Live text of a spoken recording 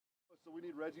So we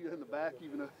need Reggie in the back,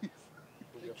 even though he's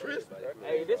Tristan.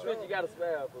 Hey, this one you gotta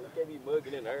spell, but you can't be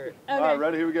mugging in the earth. Okay. All right,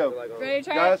 ready? Here we go. Ready to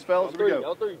try? Guys, fellas, here we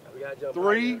go. On three. We gotta jump.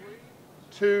 3,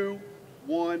 2,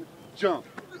 1, jump.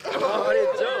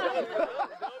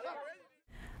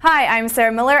 Hi, I'm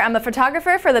Sarah Miller. I'm a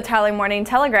photographer for the Tyler Morning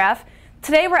Telegraph.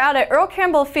 Today we're out at Earl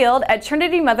Campbell Field at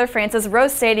Trinity Mother Frances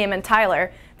Rose Stadium in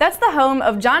Tyler. That's the home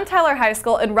of John Tyler High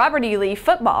School and Robert E. Lee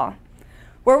football.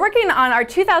 We're working on our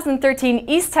 2013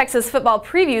 East Texas football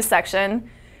preview section,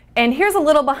 and here's a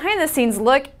little behind-the-scenes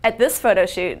look at this photo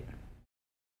shoot.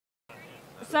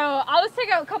 So I'll just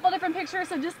take a couple different pictures,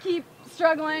 so just keep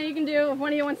struggling. You can do if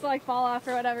one of you wants to like fall off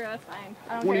or whatever, that's fine.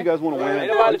 One of you guys want to win?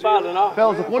 Ain't nobody falling off.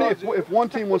 Fellas, if one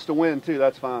team wants to win too,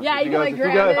 that's fine. Yeah, you can like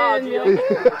grab it.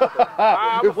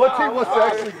 If one team wants to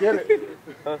actually get it.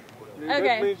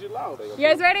 Okay. You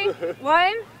guys ready?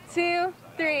 1, 2,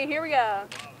 3. Here we go.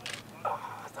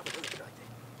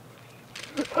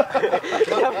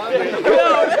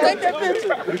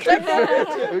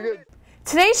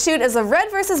 Today's shoot is a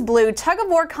red versus blue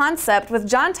tug-of-war concept with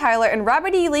John Tyler and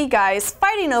Robert E. Lee guys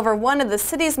fighting over one of the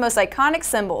city's most iconic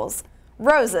symbols,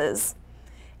 roses.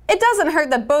 It doesn't hurt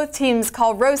that both teams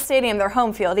call Rose Stadium their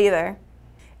home field either.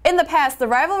 In the past, the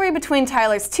rivalry between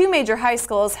Tyler's two major high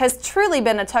schools has truly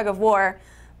been a tug-of-war,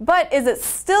 but is it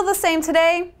still the same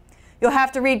today? You'll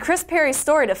have to read Chris Perry's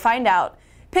story to find out.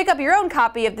 Pick up your own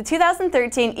copy of the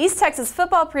 2013 East Texas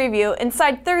football preview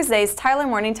inside Thursday's Tyler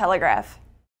Morning Telegraph.